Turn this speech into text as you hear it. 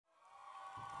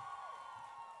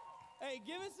Hey,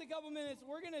 give us a couple minutes.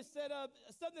 We're going to set up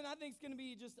something I think is going to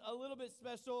be just a little bit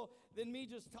special than me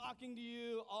just talking to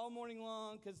you all morning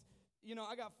long because,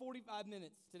 I got 45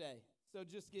 minutes today. So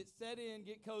just get set in,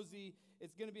 get cozy.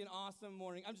 It's going to be an awesome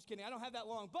morning. I'm just kidding. I don't have that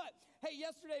long. But, hey,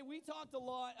 yesterday we talked a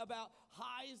lot about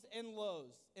highs and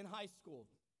lows in high school.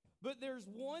 But there's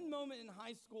one moment in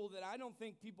high school that I don't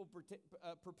think people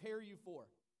prepare you for.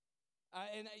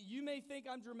 And you may think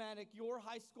I'm dramatic. Your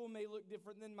high school may look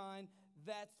different than mine.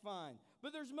 That's fine.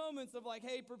 But there's moments of like,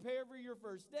 hey, prepare for your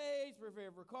first dates, prepare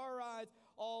for car rides,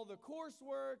 all the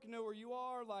coursework, know where you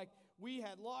are. Like we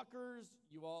had lockers.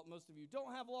 Most of you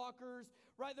don't have lockers,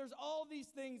 right? There's all these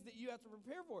things that you have to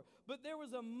prepare for. But there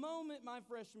was a moment my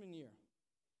freshman year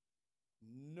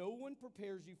no one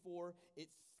prepares you for.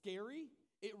 It's scary.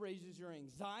 It raises your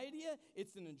anxiety.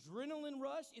 It's an adrenaline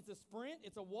rush. It's a sprint.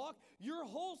 It's a walk. Your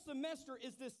whole semester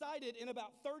is decided in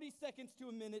about 30 seconds to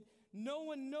a minute. No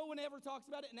one ever talks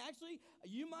about it. And actually,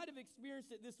 you might have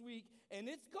experienced it this week, and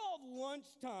it's called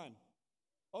lunchtime.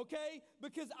 Okay?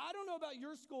 Because I don't know about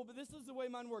your school, but this is the way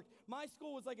mine worked. My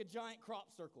school was like a giant crop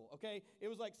circle, okay? It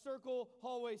was like circle,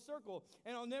 hallway, circle.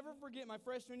 And I'll never forget my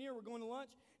freshman year, we're going to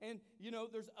lunch, and,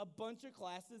 there's a bunch of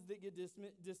classes that get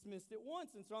dismissed at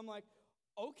once. And so I'm like,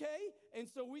 okay, and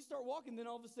so we start walking, then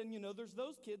all of a sudden, there's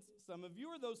those kids, some of you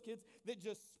are those kids, that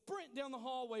just sprint down the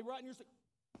hallway, right, and you're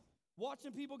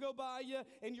watching people go by you,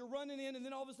 and you're running in, and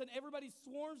then all of a sudden, everybody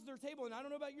swarms their table, and I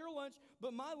don't know about your lunch,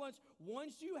 but my lunch,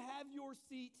 once you have your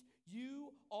seat,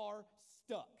 you are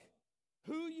stuck.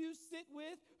 Who you sit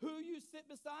with, who you sit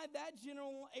beside, that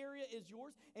general area is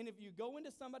yours, and if you go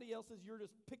into somebody else's, you're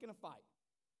just picking a fight.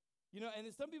 And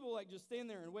then some people just stand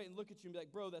there and wait and look at you and be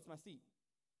like, bro, that's my seat.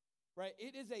 Right?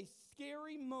 It is a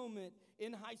scary moment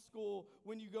in high school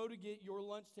when you go to get your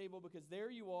lunch table because there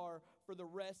you are for the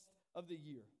rest of the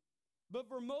year. But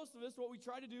for most of us, what we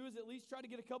try to do is at least try to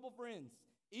get a couple friends.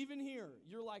 Even here,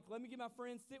 you're like, let me get my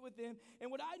friends, sit with them.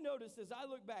 And what I noticed as I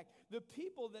look back, the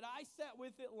people that I sat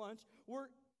with at lunch were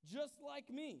just like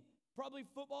me. Probably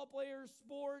football players,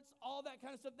 sports, all that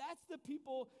kind of stuff. That's the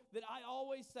people that I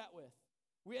always sat with.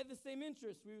 We had the same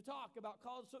interests. We would talk about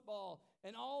college football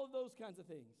and all of those kinds of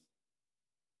things.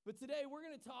 But today we're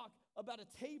going to talk about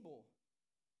a table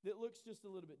that looks just a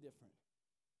little bit different.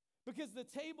 Because the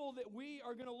table that we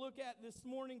are going to look at this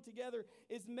morning together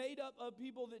is made up of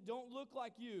people that don't look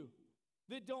like you,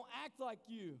 that don't act like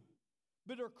you,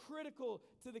 but are critical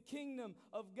to the kingdom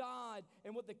of God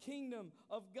and what the kingdom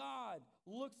of God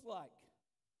looks like.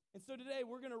 And so today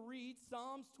we're going to read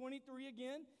Psalms 23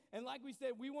 again. And like we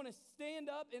said, we want to stand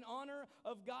up in honor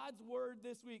of God's word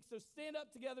this week. So stand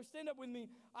up together, stand up with me.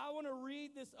 I want to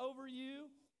read this over you.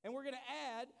 And we're going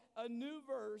to add a new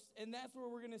verse. And that's where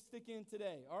we're going to stick in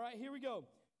today. All right, here we go.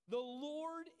 The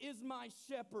Lord is my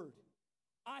shepherd.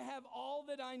 I have all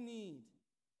that I need.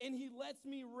 And he lets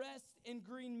me rest in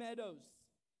green meadows.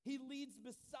 He leads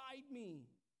beside me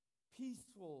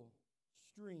peaceful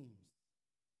streams.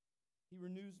 He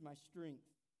renews my strength.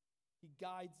 He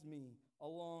guides me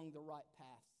along the right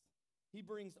paths. He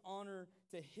brings honor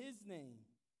to his name.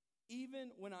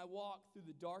 Even when I walk through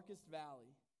the darkest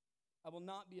valley, I will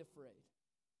not be afraid,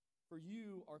 for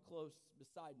you are close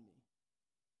beside me.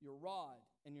 Your rod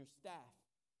and your staff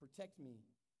protect me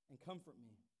and comfort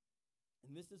me.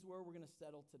 And this is where we're going to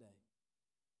settle today.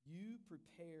 You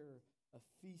prepare a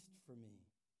feast for me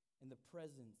in the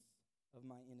presence of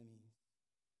my enemies.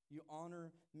 You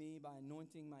honor me by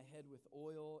anointing my head with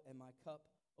oil, and my cup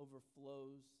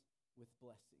overflows with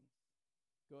blessings.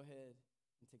 Go ahead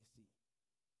and take a seat.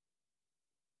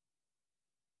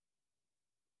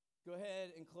 Go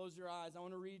ahead and close your eyes. I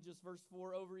want to read just verse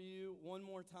 4 over you one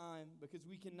more time because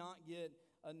we cannot get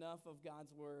enough of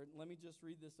God's word. Let me just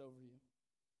read this over you.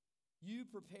 You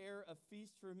prepare a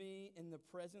feast for me in the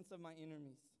presence of my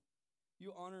enemies.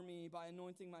 You honor me by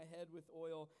anointing my head with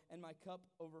oil, and my cup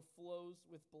overflows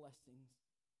with blessings.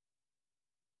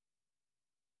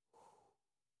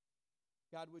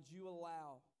 God, would you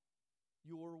allow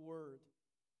your word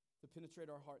to penetrate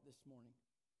our heart this morning?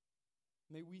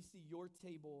 May we see your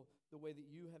table the way that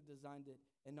you have designed it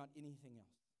and not anything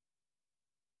else.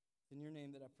 It's in your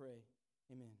name that I pray.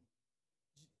 Amen.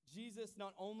 Jesus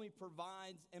not only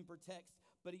provides and protects,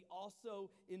 but he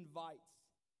also invites.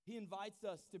 He invites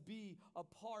us to be a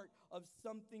part of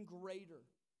something greater.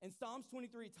 And Psalms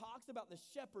 23 talks about the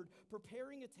shepherd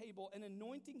preparing a table and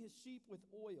anointing his sheep with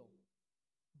oil.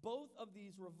 Both of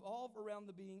these revolve around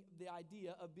the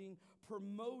idea of being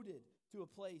promoted to a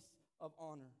place of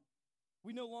honor.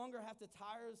 We no longer have to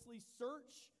tirelessly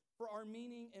search for our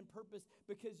meaning and purpose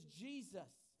because Jesus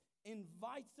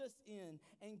invites us in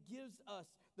and gives us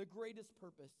the greatest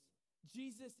purpose.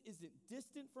 Jesus isn't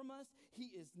distant from us. He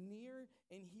is near,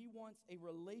 and he wants a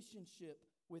relationship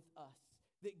with us.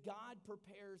 That God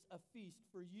prepares a feast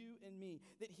for you and me.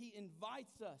 That he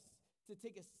invites us to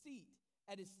take a seat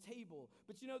at his table.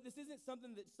 But this isn't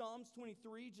something that Psalms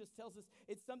 23 just tells us.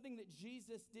 It's something that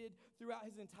Jesus did throughout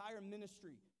his entire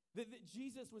ministry. That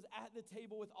Jesus was at the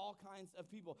table with all kinds of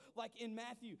people. Like in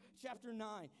Matthew chapter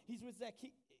 9, he's with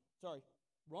Zacchaeus. Sorry,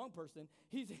 wrong person.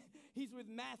 He's with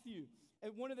Matthew,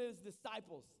 and one of his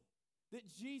disciples. That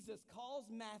Jesus calls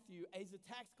Matthew as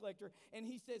a tax collector, and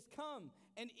he says, come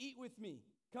and eat with me.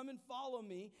 Come and follow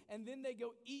me. And then they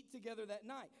go eat together that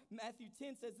night. Matthew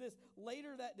 10 says this,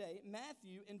 later that day,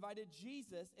 Matthew invited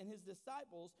Jesus and his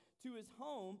disciples to his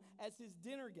home as his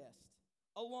dinner guest,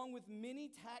 along with many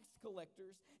tax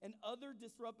collectors and other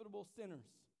disreputable sinners.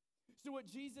 So what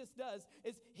Jesus does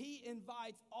is he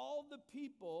invites all the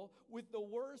people with the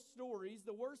worst stories,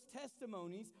 the worst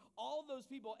testimonies, all those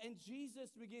people, and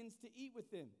Jesus begins to eat with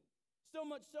them. So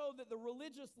much so that the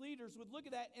religious leaders would look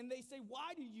at that and they say,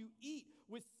 why do you eat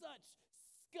with such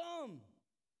scum?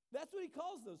 That's what he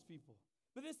calls those people.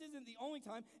 But this isn't the only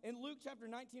time. In Luke chapter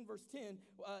 19, verse 10,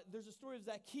 there's a story of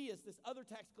Zacchaeus, this other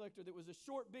tax collector that was a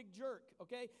short, big jerk,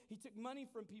 okay? He took money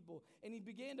from people, and he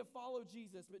began to follow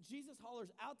Jesus. But Jesus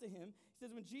hollers out to him. He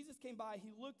says, when Jesus came by,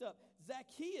 he looked up.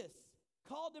 Zacchaeus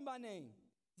called him by name.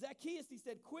 Zacchaeus, he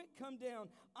said, quick, come down.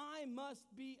 I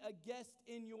must be a guest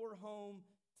in your home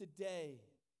today.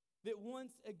 That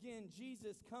once again,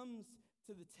 Jesus comes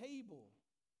to the table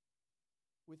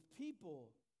with people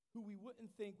who we wouldn't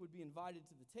think would be invited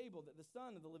to the table, that the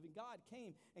Son of the living God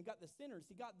came and got the sinners.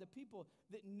 He got the people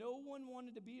that no one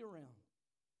wanted to be around.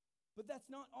 But that's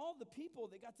not all the people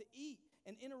that got to eat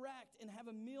and interact and have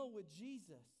a meal with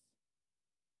Jesus.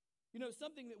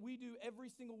 Something that we do every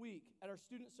single week at our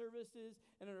student services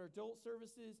and at our adult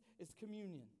services is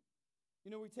communion.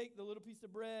 We take the little piece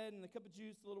of bread and the cup of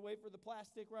juice, the little wafer, the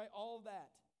plastic, right? All of that.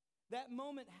 That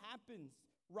moment happens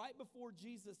right before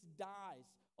Jesus dies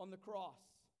on the cross.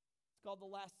 It's called the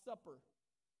Last Supper.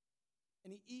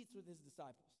 And he eats with his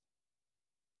disciples,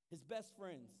 his best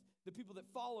friends, the people that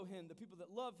follow him, the people that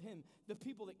love him, the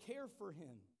people that care for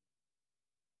him.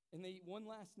 And they eat one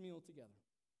last meal together.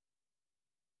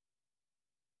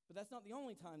 But that's not the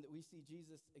only time that we see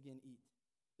Jesus again eat.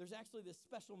 There's actually this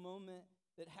special moment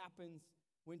that happens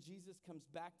when Jesus comes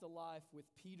back to life with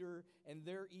Peter, and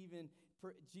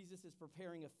Jesus is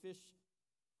preparing a fish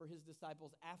for his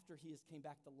disciples after he has came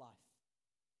back to life.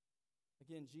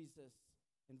 Again, Jesus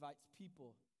invites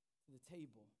people to the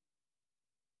table.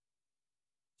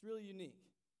 It's really unique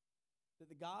that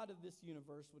the God of this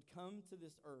universe would come to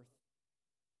this earth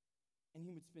and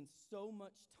he would spend so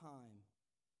much time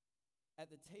at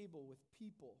the table with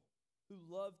people who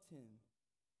loved him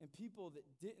and people that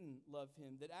didn't love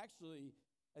him, that actually,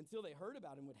 until they heard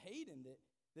about him, would hate him,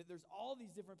 that there's all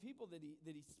these different people that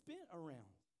he spent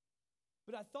around.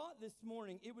 But I thought this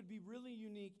morning it would be really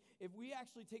unique if we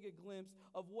actually take a glimpse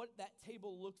of what that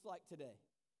table looks like today.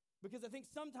 Because I think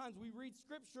sometimes we read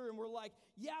scripture and we're like,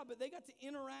 yeah, but they got to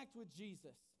interact with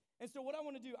Jesus. And so what I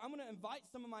want to do, I'm going to invite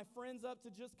some of my friends up to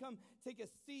just come take a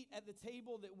seat at the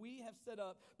table that we have set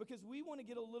up, because we want to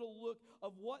get a little look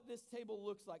of what this table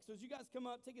looks like. So as you guys come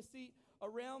up, take a seat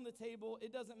around the table.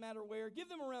 It doesn't matter where. Give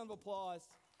them a round of applause.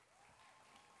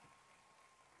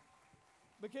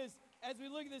 Because as we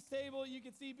look at this table, you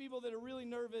can see people that are really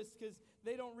nervous because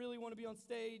they don't really want to be on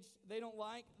stage. They don't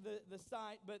like the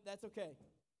sight, but that's okay.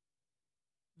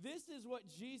 This is what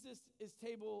Jesus'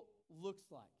 table looks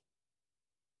like.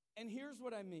 And here's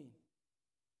what I mean.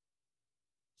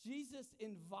 Jesus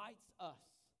invites us,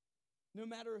 no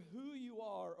matter who you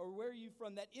are or where you're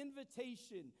from. That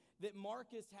invitation that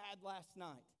Marcus had last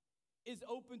night is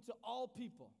open to all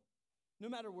people, no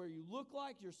matter where you look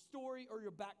like, your story, or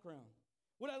your background.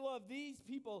 What I love, these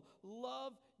people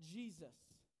love Jesus.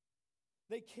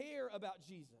 They care about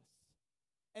Jesus.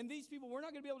 And these people, we're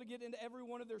not going to be able to get into every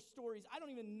one of their stories. I don't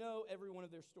even know every one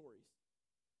of their stories.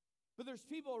 But there's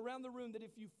people around the room that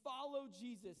if you follow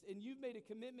Jesus and you've made a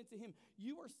commitment to him,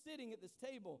 you are sitting at this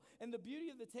table. And the beauty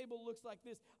of the table looks like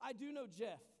this. I do know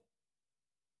Jeff.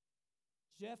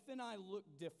 Jeff and I look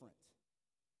different.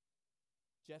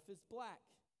 Jeff is black,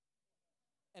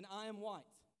 and I am white.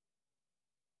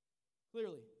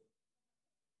 Clearly.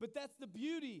 But that's the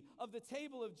beauty of the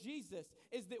table of Jesus,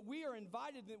 is that we are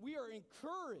invited, that we are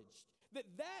encouraged,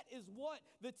 that is what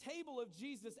the table of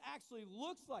Jesus actually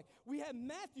looks like. We have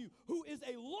Matthew, who is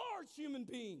a large human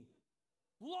being,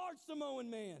 large Samoan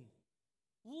man,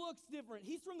 looks different.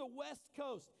 He's from the West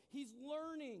Coast. He's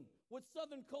learning what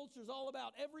Southern culture is all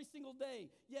about every single day.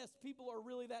 Yes, people are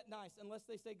really that nice, unless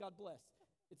they say God bless.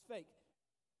 It's fake.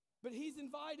 But he's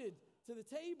invited to the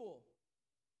table,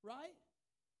 right?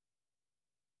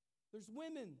 There's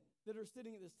women that are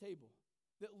sitting at this table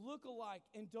that look alike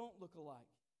and don't look alike.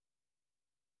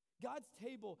 God's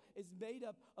table is made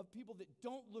up of people that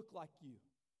don't look like you.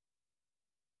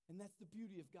 And that's the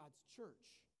beauty of God's church,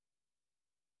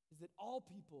 is that all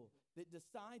people that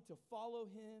decide to follow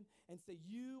him and say,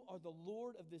 you are the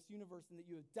Lord of this universe and that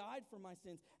you have died for my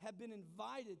sins, have been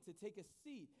invited to take a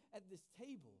seat at this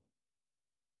table.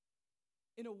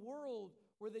 In a world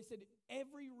where they said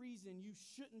every reason you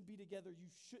shouldn't be together, you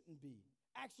shouldn't be.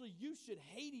 Actually, you should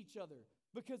hate each other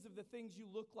because of the things you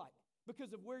look like,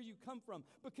 because of where you come from,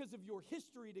 because of your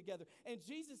history together. And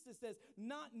Jesus just says,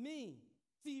 not me.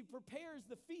 See, he prepares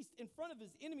the feast in front of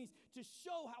his enemies to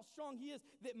show how strong he is,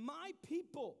 that my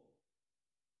people,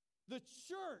 the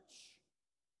church,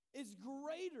 is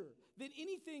greater than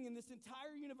anything in this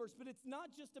entire universe. But it's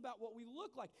not just about what we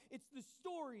look like. It's the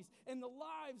stories and the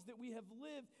lives that we have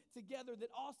lived together that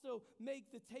also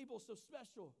make the table so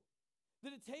special.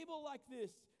 That a table like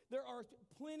this, there are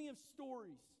plenty of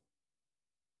stories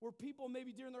where people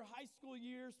maybe during their high school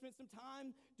years spent some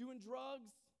time doing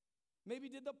drugs, maybe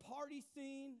did the party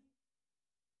scene.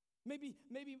 Maybe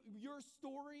your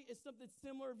story is something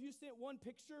similar. If you sent one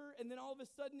picture and then all of a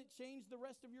sudden it changed the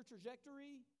rest of your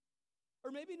trajectory. Or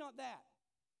maybe not that.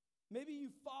 Maybe you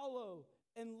follow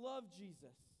and love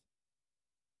Jesus.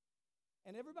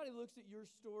 And everybody looks at your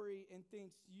story and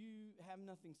thinks you have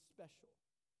nothing special.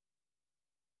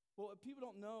 Well, what people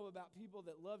don't know about people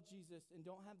that love Jesus and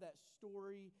don't have that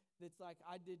story that's like,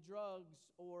 I did drugs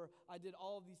or I did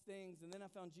all of these things and then I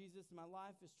found Jesus and my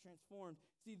life is transformed.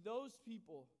 See, those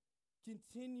people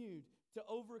continued to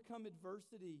overcome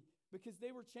adversity because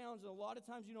they were challenged. And a lot of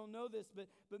times you don't know this, but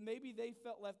maybe they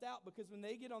felt left out because when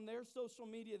they get on their social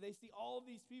media, they see all of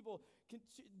these people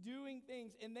doing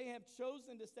things and they have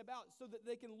chosen to step out so that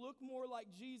they can look more like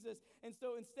Jesus. And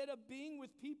so instead of being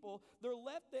with people, they're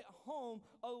left at home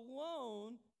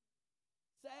alone,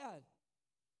 sad,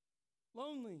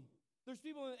 lonely. There's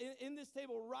people in this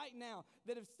table right now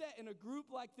that have sat in a group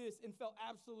like this and felt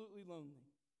absolutely lonely.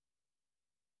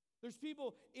 There's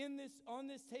people on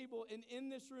this table and in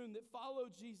this room that follow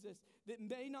Jesus that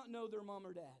may not know their mom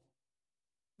or dad,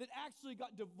 that actually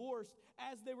got divorced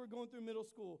as they were going through middle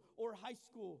school or high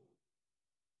school,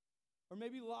 or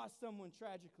maybe lost someone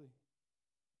tragically.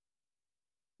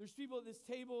 There's people at this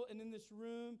table and in this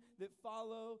room that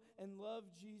follow and love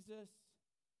Jesus,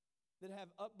 that have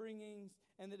upbringings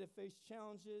and that have faced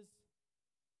challenges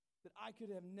that I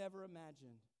could have never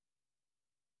imagined.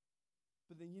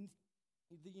 But the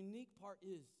unique part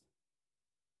is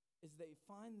they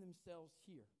find themselves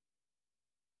here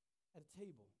at a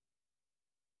table.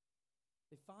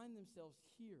 They find themselves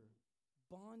here,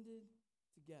 bonded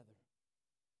together,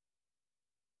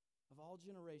 of all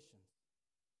generations,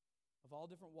 of all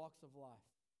different walks of life,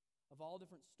 of all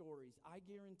different stories. I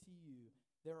guarantee you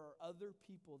there are other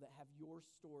people that have your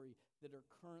story that are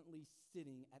currently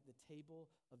sitting at the table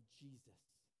of Jesus.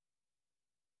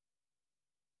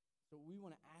 So what we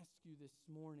want to ask you this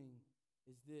morning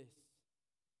is this,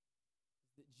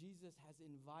 is that Jesus has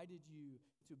invited you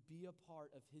to be a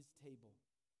part of his table.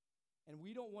 And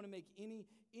we don't want to make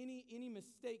any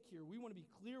mistake here. We want to be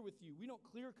clear with you. We don't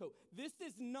clear coat. This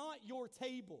is not your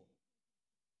table.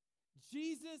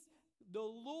 Jesus, the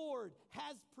Lord,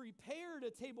 has prepared a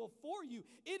table for you.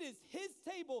 It is his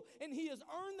table, and he has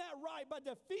earned that right by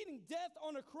defeating death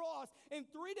on a cross. And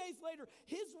 3 days later,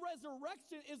 his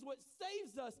resurrection is what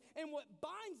saves us and what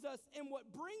binds us and what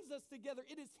brings us together.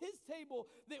 It is his table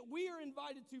that we are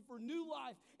invited to for new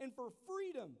life and for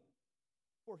freedom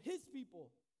for his people.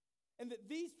 And that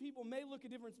these people may look a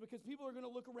difference because people are going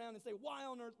to look around and say, why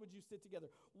on earth would you sit together?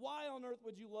 Why on earth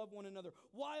would you love one another?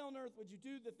 Why on earth would you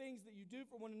do the things that you do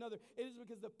for one another? It is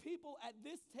because the people at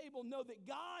this table know that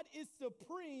God is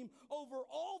supreme over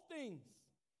all things.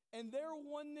 And their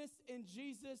oneness in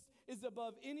Jesus is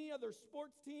above any other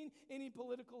sports team, any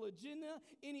political agenda,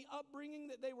 any upbringing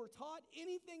that they were taught,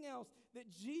 anything else, that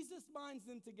Jesus binds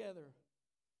them together.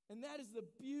 And that is the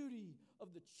beauty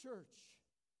of the church.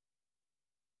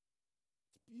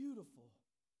 Beautiful.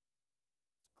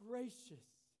 It's gracious.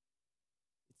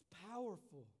 It's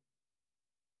powerful.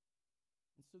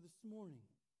 And so this morning,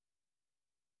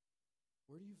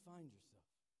 where do you find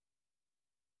yourself?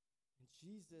 And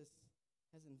Jesus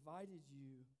has invited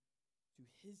you to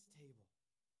his table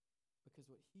because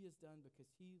what he has done,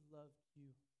 because he loved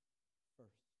you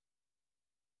first.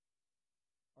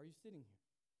 Are you sitting here?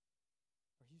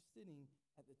 Are you sitting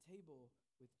at the table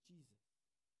with Jesus?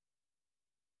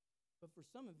 But for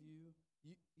some of you,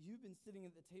 you've been sitting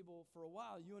at the table for a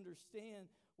while. You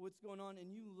understand what's going on and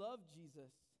you love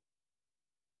Jesus.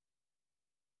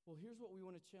 Well, here's what we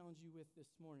want to challenge you with this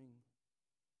morning.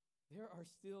 There are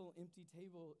still empty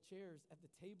chairs at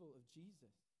the table of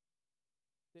Jesus.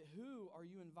 That who are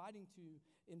you inviting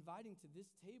to this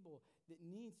table that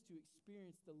needs to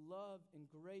experience the love and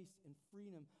grace and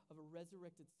freedom of a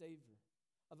resurrected Savior,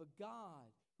 of a God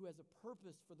who has a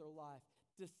purpose for their life,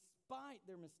 despite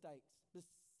their mistakes,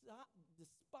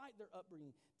 despite their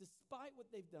upbringing, despite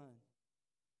what they've done,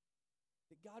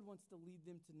 that God wants to lead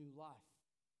them to new life,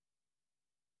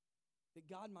 that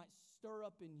God might stir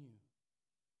up in you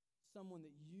someone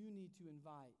that you need to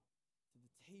invite to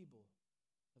the table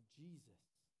of Jesus.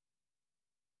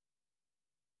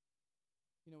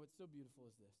 You know, what's so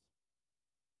beautiful is this.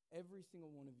 Every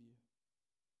single one of you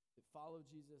that follow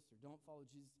Jesus or don't follow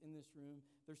Jesus in this room,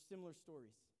 there's similar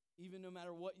stories. Even no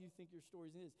matter what you think your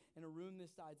story is, in a room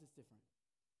this size, it's different.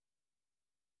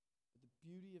 But the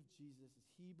beauty of Jesus is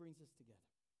he brings us together.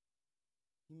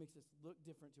 He makes us look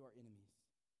different to our enemies.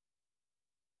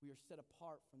 We are set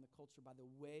apart from the culture by the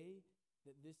way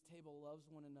that this table loves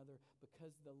one another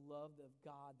because the love of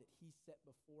God that he set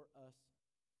before us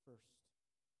first.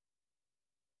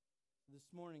 This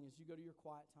morning, as you go to your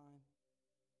quiet time,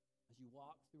 as you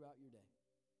walk throughout your day,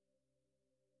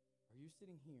 are you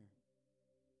sitting here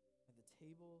at the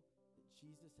table that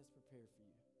Jesus has prepared for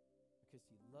you because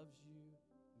he loves you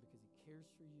and because he cares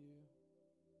for you,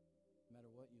 no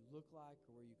matter what you look like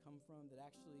or where you come from, that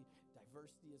actually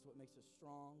diversity is what makes us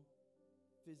strong,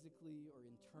 physically or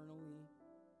internally.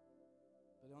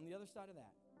 But on the other side of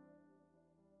that,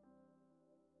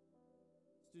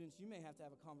 students, you may have to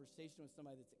have a conversation with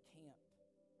somebody that's at camp.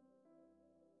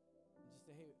 And just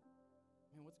say, hey,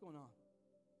 man, what's going on?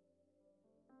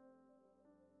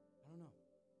 I don't know.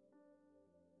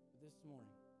 But this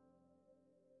morning,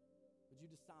 would you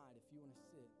decide if you want to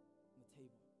sit on the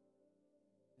table?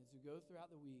 As we go throughout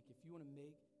the week, if you want to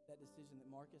make that decision that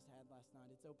Marcus had last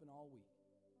night, it's open all week.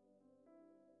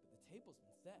 But the table's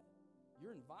been set.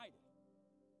 You're invited.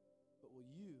 But will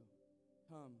you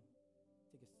come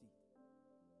take a seat?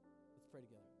 Let's pray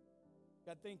together.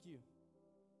 God, thank you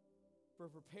for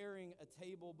preparing a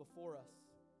table before us.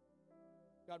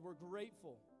 God, we're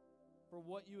grateful for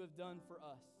what you have done for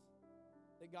us.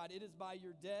 That, God, it is by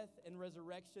your death and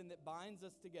resurrection that binds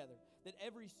us together. That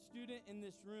every student in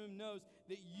this room knows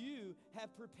that you have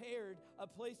prepared a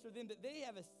place for them, that they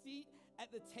have a seat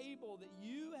at the table that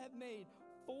you have made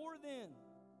for them.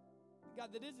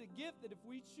 God, that is a gift that if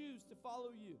we choose to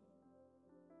follow you,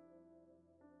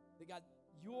 that, God,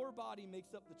 your body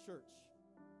makes up the church.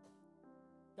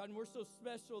 God, and we're so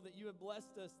special that you have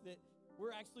blessed us that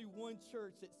we're actually one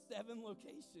church at 7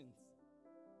 locations.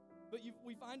 But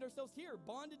we find ourselves here,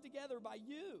 bonded together by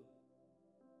you.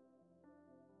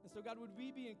 And so, God, would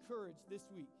we be encouraged this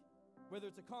week, whether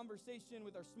it's a conversation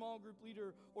with our small group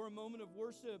leader or a moment of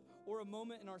worship or a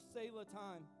moment in our Selah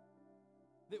time,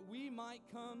 that we might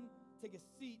come take a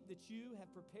seat that you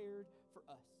have prepared for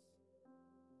us.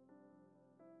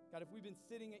 God, if we've been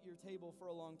sitting at your table for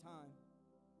a long time,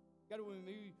 God, we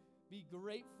may be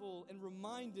grateful and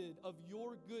reminded of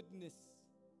your goodness